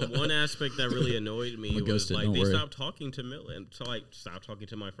people. One aspect that really annoyed me was like they stopped talking to Milton. So like stopped talking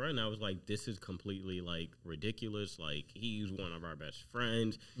to my friend. I was like, this is completely like ridiculous. Like he's one of our best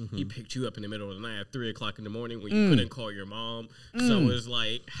friends. He picked you up in the middle of the night at 3:00 in the morning when you couldn't call your mom. So it was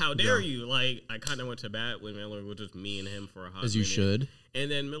like, how dare you? Like I kind of went to bat with Miller, with just me and him for a hot minute. As you should. And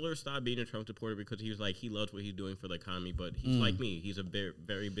then Miller stopped being a Trump supporter because he was like, he loves what he's doing for the economy, but he's like me. He's a very,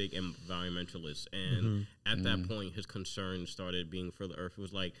 very big environmentalist. And at that point, his concern started being for the earth. It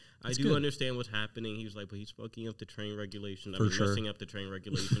was like, I do understand what's happening. He was like, but he's fucking up the train regulations. Messing up the train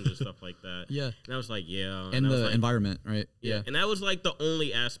regulations and stuff like that. Yeah. And I was like, yeah. And the environment, right? Yeah. And that was like the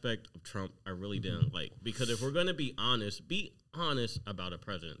only aspect of Trump I really didn't like. Because if we're going to be honest about a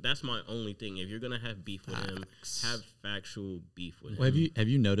president. That's my only thing. If you're gonna have beef with him, have factual beef with him. Have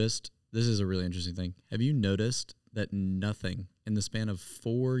you noticed? This is a really interesting thing. Have you noticed that nothing in the span of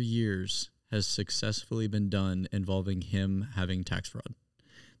 4 years has successfully been done involving him having tax fraud?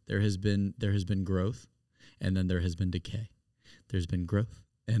 There has been growth, and then there has been decay. There's been growth,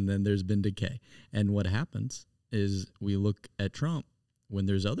 and then there's been decay. And what happens is we look at Trump when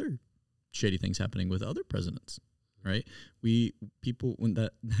there's other shady things happening with other presidents. Right, when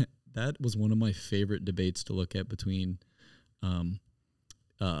that was one of my favorite debates to look at between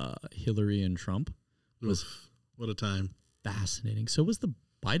Hillary and Trump. Was what a time! Fascinating. So was the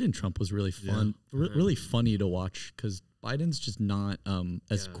Biden Trump was really fun, really funny to watch because Biden's just not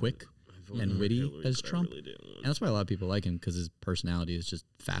as quick and witty Hillary, as Trump, and that's why a lot of people like him because his personality is just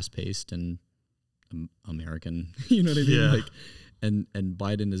fast paced and American. You know what I mean? Yeah. Like, and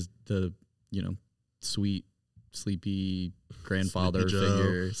Biden is the sweet, sleepy grandfather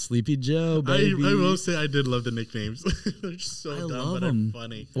figure. Sleepy Joe, baby. I will say I did love the nicknames. They're so dumb, but they're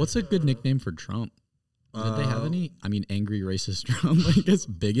funny. What's a good nickname for Trump? Did they have any? I mean, angry racist Trump. I guess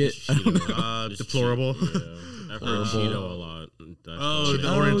bigot. Deplorable. I've heard Cheeto a lot.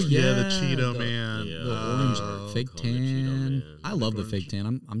 The orange. Yeah, the Cheeto man. The orange fake tan. I love the fake tan.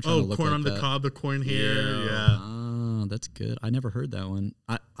 I'm trying to look corn like on that. the cob, the corn hair. Yeah. Oh, that's good. I never heard that one.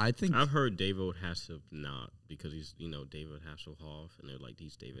 I think I've heard David Hasselhoff not because he's David Hasselhoff, and they're like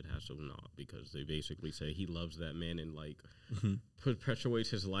he's David Hasselhoff not because they basically say he loves that man and like perpetuates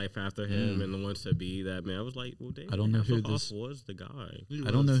his life after him and wants to be that man. I was like, well, David Hasselhoff was the guy.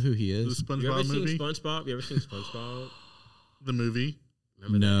 I don't know who he is. The SpongeBob you ever movie? seen SpongeBob? You ever seen SpongeBob? The movie?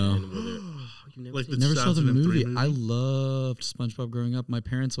 Remember no. You never Like seen never saw the movie. movie. I loved SpongeBob growing up. My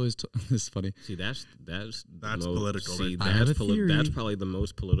parents always. This is funny. See, that's political. See, right? I have a theory. That's probably the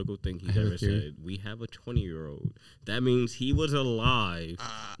most political thing he's ever said. We have a 20-year-old. That means he was alive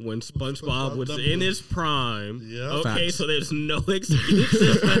when SpongeBob was in his prime. Yep. Okay, Facts. so there's no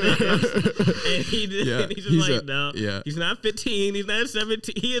excuses for this. And he's just like, no, he's not 15. He's not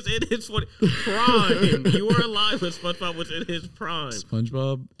 17. He is in his prime. You were alive when SpongeBob was in his prime.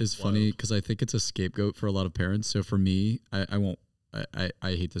 SpongeBob is funny because I think it's a scapegoat for a lot of parents. So for me, I won't. I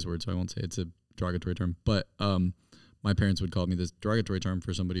hate this word, so I won't say it's a derogatory term. But my parents would call me this derogatory term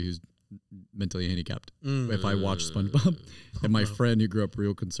for somebody who's mentally handicapped. If I watch SpongeBob, and my friend who grew up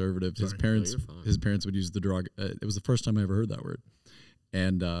real conservative, his parents would use the it was the first time I ever heard that word.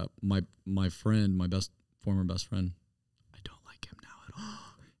 And my friend, my former best friend, I don't like him now at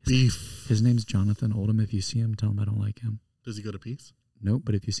all. Beef. His name's Jonathan Oldham. If you see him, tell him I don't like him. Does he go to Peace? Nope,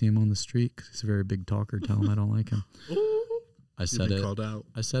 but if you see him on the street, because he's a very big talker, tell him I don't like him. I said it. Called out.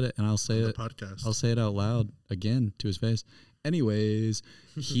 I said it, and I'll say it. Podcast. I'll say it out loud again to his face. Anyways,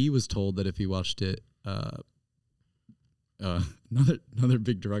 he was told that if he watched it, another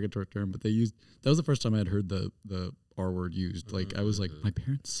big derogatory term, but that was the first time I had heard the R word used. Like I was like, my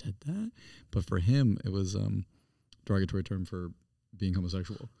parents said that, but for him it was derogatory term for being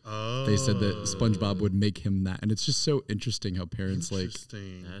homosexual. Oh. They said that SpongeBob would make him that, and it's just so interesting how parents like.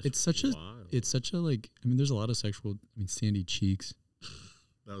 It's such a like. I mean, there's a lot of sexual. I mean, Sandy Cheeks.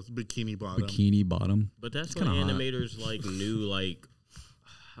 That was Bikini Bottom. Bikini Bottom. But that's when animators like knew like.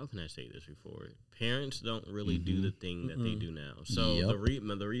 How can I say this before? Parents don't really do the thing that they do now. So the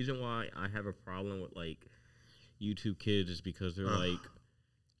reason why I have a problem with like YouTube Kids is because they're like,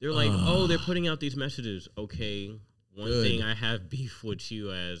 oh, they're putting out these messages. Okay. One thing I have beef with you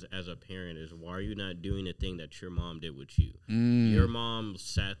as a parent is why are you not doing the thing that your mom did with you? Your mom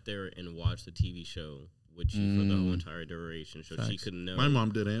sat there and watched the TV show with you for the whole entire duration, so she could know. My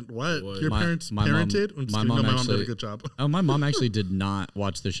mom didn't. What? Your parents parented? My mom did a good job. Oh, my mom actually did not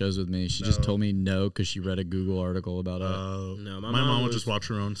watch the shows with me. She just told me no because she read a Google article about it. No, my mom would just watch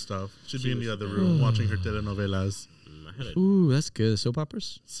her own stuff. She'd be in the other room watching her telenovelas. Ooh, that's good. Soap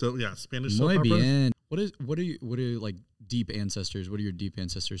operas? So yeah, Spanish soap operas. Bien. What are you like deep ancestors? What do your deep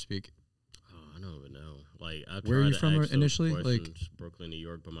ancestors speak? Oh, I don't even know. Like, where are you from initially? Like Brooklyn, New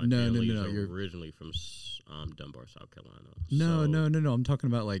York, but my family is You're originally from Dunbar, South Carolina. No. I'm talking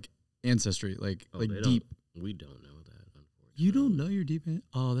about like ancestry, like deep. We don't know that. Unfortunately, you don't know your deep.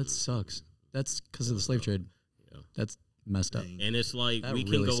 Oh, that sucks. That's because of the slave trade. Yeah. That's messed up. And it's like That we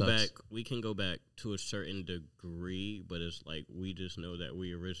can really go sucks. back. We can go back to a certain degree, but it's like we just know that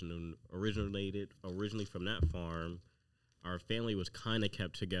we originally from that farm. Our family was kind of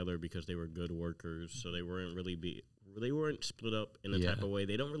kept together because they were good workers, so they weren't split up in the type of way.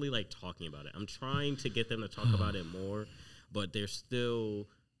 They don't really like talking about it. I'm trying to get them to talk about it more, but there's still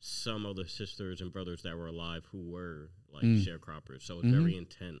some of the sisters and brothers that were alive who were like sharecroppers. So it's very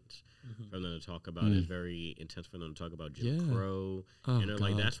intense for them to talk about. It's very intense for them to talk about Jim Crow. And they're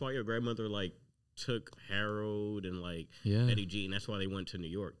like, that's why your grandmother like took Harold and like Eddie G, and that's why they went to New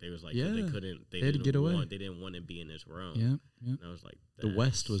York. They was like, they had to get away. They didn't want to be in this realm. And I was like, the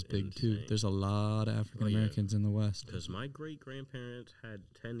West was big too. There's a lot of African Americans in the West. Because my great grandparents had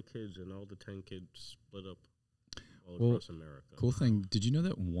 10 kids, and all the 10 kids split up all across America. Cool thing. Did you know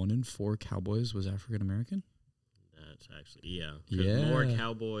that 1 in 4 cowboys was African American? That's actually more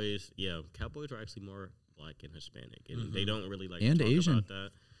cowboys. Cowboys are actually more black and Hispanic, and they don't really like and talk Asian. about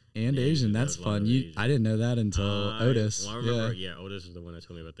that. And Asian, that's fun. I didn't know that until Otis. Well, I remember, Otis is the one that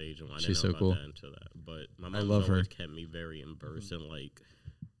told me about the Asian one. I She's didn't know so about cool. that until that. But my I mom love always her. kept me very immersed in like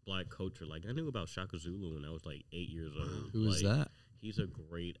black culture. Like I knew about Shaka Zulu when I was like 8 years old. Who is like, that? He's a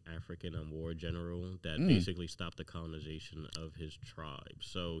great African war general that basically stopped the colonization of his tribe.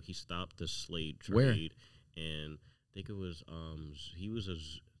 So he stopped the slave trade, and I think it was he was a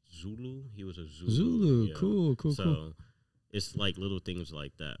Zulu. He was a Zulu. Zulu, cool. So it's like little things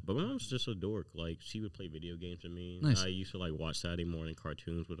like that. But my mom's just a dork. Like she would play video games with me. Nice. I used to like watch Saturday morning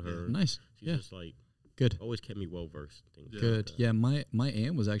cartoons with her. Nice. She's just like good. Always kept me well versed. Good. Yeah, my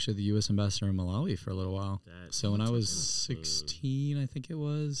aunt was actually the U.S. ambassador in Malawi for a little while. So when I was 16, I think it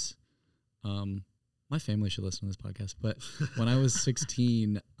was, my family should listen to this podcast. But when I was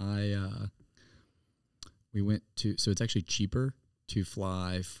 16, we went to. So it's actually cheaper to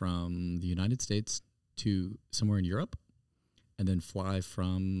fly from the United States to somewhere in Europe, and then fly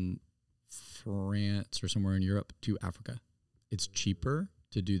from France or somewhere in Europe to Africa. It's cheaper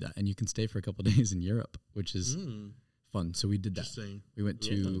to do that, and you can stay for a couple of days in Europe, which is fun. So we did that. We went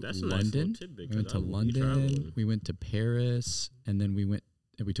to London. We went to London. We went to Paris, and then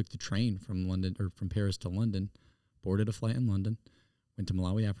we took the train from London or from Paris to London, boarded a flight in London, went to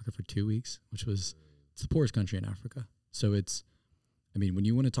Malawi, Africa for 2 weeks, which was it's the poorest country in Africa. So it's, I mean, when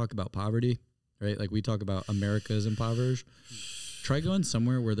you want to talk about poverty, right? Like we talk about America's impoverished. Try going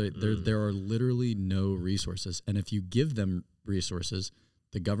somewhere where there are literally no resources, and if you give them resources,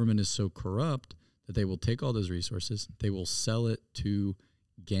 the government is so corrupt that they will take all those resources, they will sell it to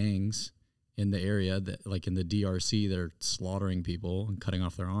gangs in the area that, like in the DRC, that are slaughtering people and cutting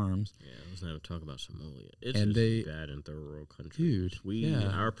off their arms. Yeah, let's not talk about Somalia. It's just bad in third world countries. Dude,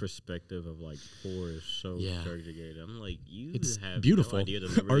 our perspective of like poor is so segregated. I'm like, it's have beautiful. no idea the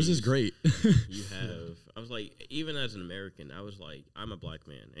liberties Ours is great. You have. I was like, even as an American, I was like, I'm a black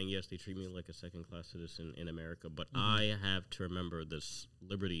man, and yes, they treat me like a second class citizen in America, but I have to remember the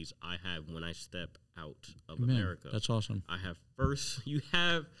liberties I have when I step out of America. That's awesome. I have you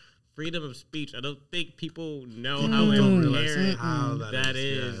have freedom of speech. I don't think people know how inherent that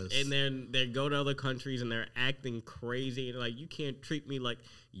is. Yes. And then they go to other countries and they're acting crazy and like, you can't treat me like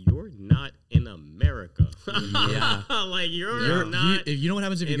you're not in America. Like you're not. You know what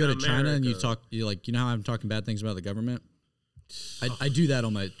happens if you go to China and you talk? You like, you know how I'm talking bad things about the government. I do that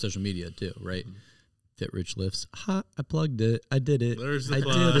on my social media too, right? Fit Rich Lifts. Ha! I plugged it. I did it.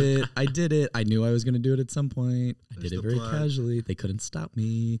 I did it. I knew I was going to do it at some point. I did it very casually. They couldn't stop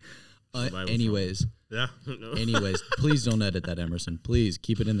me. Anyways, please don't edit that, Emerson. Please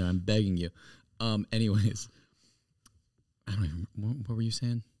keep it in there. I'm begging you. Anyways, I don't even. What were you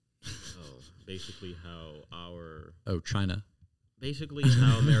saying? Basically how China. Basically,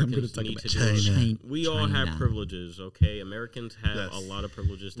 how Americans need to do. We all have privileges, okay? Americans have a lot of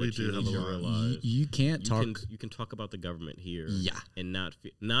privileges that you need to realize. You can't talk. You can talk about the government here, and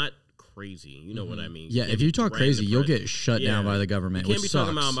not crazy. You know what I mean? Yeah, if you talk crazy, you'll get shut down by the government. You can't be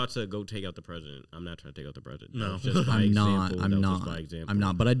talking about I'm about to go take out the president. I'm not trying to take out the president. No, I'm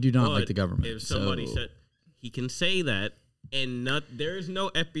not. But I do not like the government. If somebody said he can say that. And there's no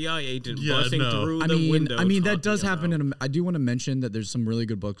FBI agent busting through the window. I mean that does happen. I do want to mention that there's some really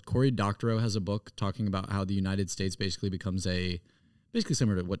good books. Cory Doctorow has a book talking about how the United States basically becomes basically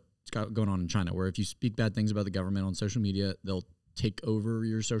similar to what's going on in China, where if you speak bad things about the government on social media, they'll take over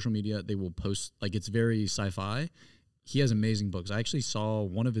your social media. They will post, like, it's very sci-fi. He has amazing books. I actually saw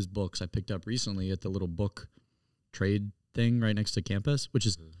one of his books I picked up recently at the little book trade thing right next to campus, which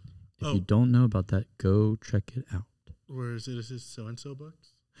is, if you don't know about that, go check it out. Where is it? Is this so-and-so books?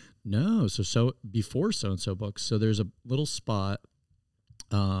 No. So before so-and-so books. So there's a little spot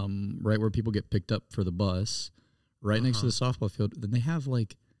right where people get picked up for the bus, right next to the softball field. Then they have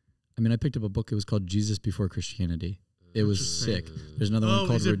like, I mean, I picked up a book. It was called Jesus Before Christianity. It was sick. There's another one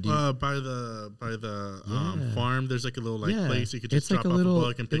called Redeem. By the farm? There's like a little place you could just drop like off a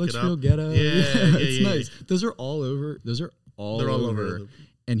book and pick it up. Real ghetto. It's nice. Those are all over. They're all over.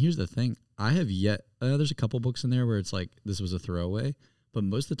 And here's the thing: I have yet. There's a couple books in there where it's like this was a throwaway, but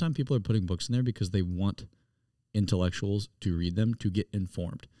most of the time people are putting books in there because they want intellectuals to read them to get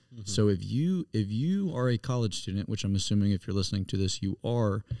informed. Mm-hmm. So if you are a college student, which I'm assuming if you're listening to this, you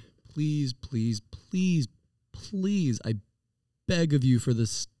are, please, I beg of you for the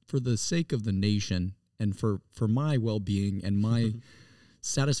sake of the nation and for my well-being and my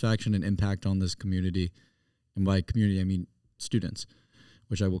satisfaction and impact on this community, and by community I mean students,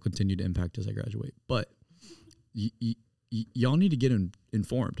 which I will continue to impact as I graduate. But y'all need to get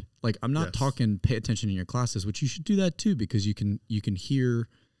informed. Like, I'm not talking pay attention in your classes, which you should do that too, because you can hear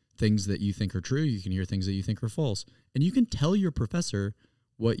things that you think are true, you can hear things that you think are false, and you can tell your professor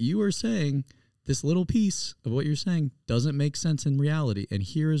what you are saying. This little piece of what you're saying doesn't make sense in reality, and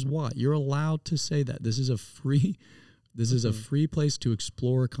here is why. You're allowed to say that. This is a free place to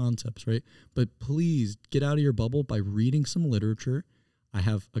explore concepts, right? But please get out of your bubble by reading some literature. I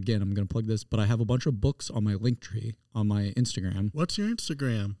have, again, I'm going to plug this, but I have a bunch of books on my Linktree on my Instagram. What's your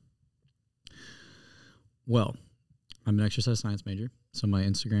Instagram? Well, I'm an exercise science major, so my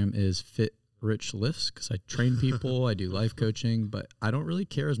Instagram is FitRichLifts because I train people, I do life coaching, but I don't really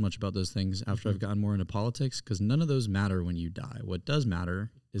care as much about those things after I've gotten more into politics because none of those matter when you die. What does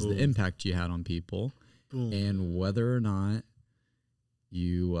matter is the impact you had on people and whether or not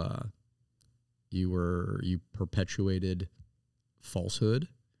you perpetuated falsehood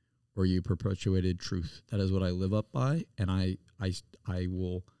or you perpetuated truth. That is what I live up by, and I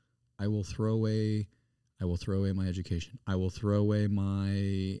will throw away my education. I will throw away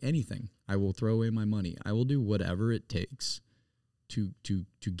my anything. I will throw away my money. I will do whatever it takes to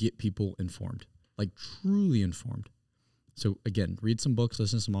get people informed, like truly informed. So again, read some books,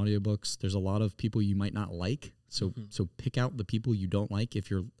 listen to some audiobooks. There's a lot of people you might not like. So pick out the people you don't like. If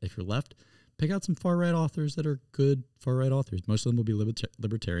you're left, pick out some far right authors that are good far right authors. Most of them will be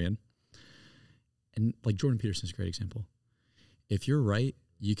libertarian. And like Jordan Peterson's a great example. If you're right,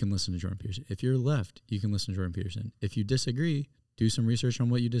 you can listen to Jordan Peterson. If you're left, you can listen to Jordan Peterson. If you disagree, do some research on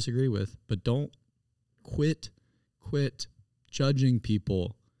what you disagree with, but don't quit judging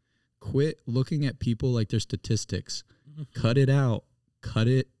people. Quit looking at people like they're statistics. Cut it out. Cut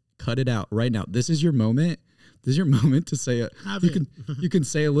it out right now. This is your moment. This is your moment to say you can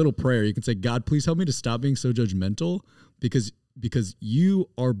say a little prayer. You can say, God, please help me to stop being so judgmental because you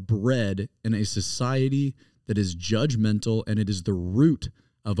are bred in a society that is judgmental, and it is the root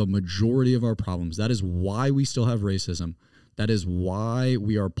of a majority of our problems. That is why we still have racism. That is why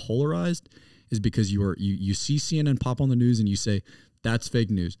we are polarized, is because you see CNN pop on the news and you say, that's fake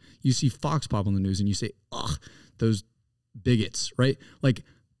news. You see Fox pop on the news and you say, ugh, those bigots, right? Like,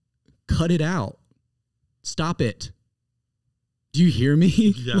 cut it out. Stop it. Do you hear me?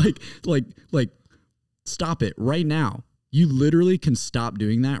 Yeah. like, stop it right now. You literally can stop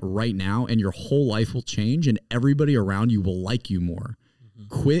doing that right now, and your whole life will change, and everybody around you will like you more.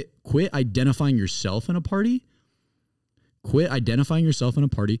 Mm-hmm. Quit identifying yourself in a party. Quit identifying yourself in a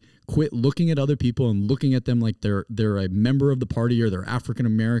party. Quit looking at other people and looking at them like they're a member of the party, or they're African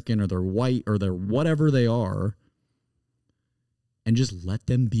American, or they're white, or they're whatever they are. And just let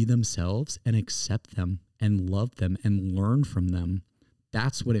them be themselves and accept them and love them and learn from them.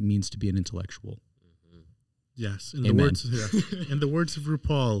 That's what it means to be an intellectual. Yes, in the words of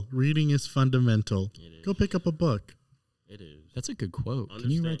RuPaul, reading is fundamental. Go pick up a book. It is. That's a good quote. Can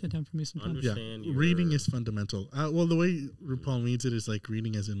you write that down for me sometime? Yeah, reading is fundamental. Well, the way RuPaul means it is like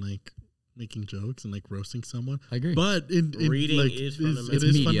reading as in like making jokes and like roasting someone. I agree. But reading like, is fundamental. It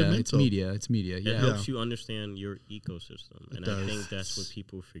is media. Fundamental. It's media. Yeah. It helps you understand your ecosystem, and I think that's what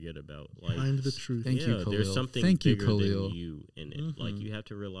people forget about. Like, find the truth. Thank you, Khalil. There's something bigger than you in it. Like, you have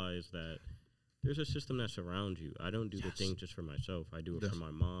to realize that there's a system that surrounds you. I don't do the thing just for myself. I do it for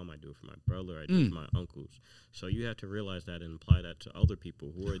my mom. I do it for my brother. I do it for my uncles. So you have to realize that and apply that to other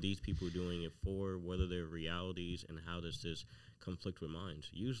people. Who are these people doing it for? What are their realities? And how does this conflict with mine?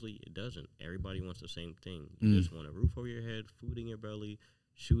 Usually it doesn't. Everybody wants the same thing. You just want a roof over your head, food in your belly,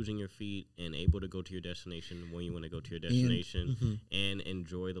 shoes in your feet, and able to go to your destination when you want to go to your destination and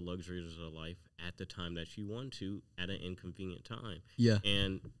enjoy the luxuries of life at the time that you want to at an inconvenient time. Yeah.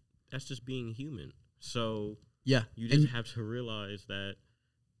 And that's just being human. So yeah, you just have to realize that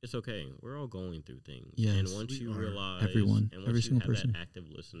it's okay. We're all going through things. Yes, and once you realize every single have person, that active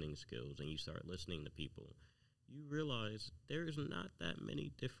listening skills, and you start listening to people, you realize there's not that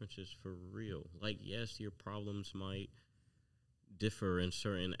many differences for real. Like, yes, your problems might differ in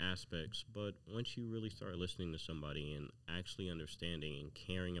certain aspects, but once you really start listening to somebody and actually understanding and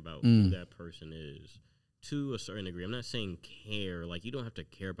caring about who that person is to a certain degree, I'm not saying care, like you don't have to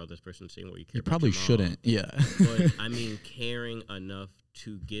care about this person saying what you care about. You probably shouldn't, yeah. But I mean, caring enough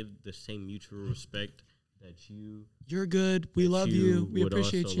to give the same mutual respect that you're good. We love you. We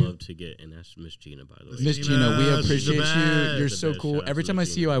appreciate you. Would also love to get, and that's Miss Gina, by the way. Miss Gina, we appreciate you. You're The so best. cool. Shout out Every to time I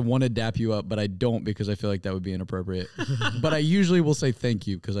Miss see you, Gina. I want to dap you up, but I don't because I feel like that would be inappropriate. But I usually will say thank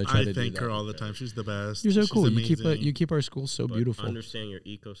you because I try to do that. I thank her all the time. She's the best. You're so She's cool. amazing. You keep our school so But beautiful. understand your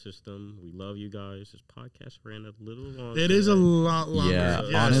ecosystem. We love you guys. This podcast ran a little long. It is a lot longer. Yeah,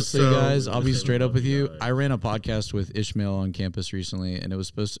 Yes, honestly, so- guys, I'll be straight up with you. guys. I ran a podcast with Ishmael on campus recently, and it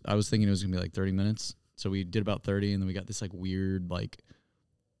was I was thinking it was gonna be like 30 minutes. So we did about 30, and then we got this like weird like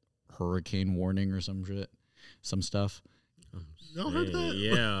hurricane warning or some stuff. Y'all heard that?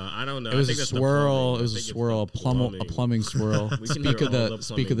 Yeah, I don't know. It was I a think that's the swirl. plumbing. It I was a think it's swirl, the a plumbing swirl. We can speak hear of all the the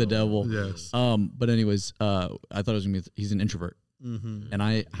speak of the plumbing devil. going on. Yes. But anyways, I thought it was gonna be. He's an introvert, Mm-hmm. and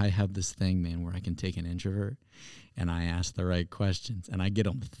I have this thing, man, where I can take an introvert, and I ask the right questions, and I get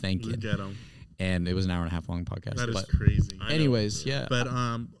them You thinking. get them. And it was an hour and a half long podcast. That is but crazy. I know. anyways, yeah. But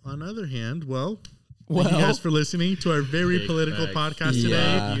on the other hand, thank you guys for listening to our very Big political facts. podcast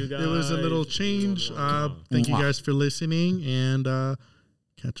Yeah. today. It was a little change. Thank you guys for listening, and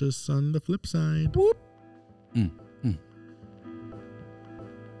catch us on the flip side. Mm.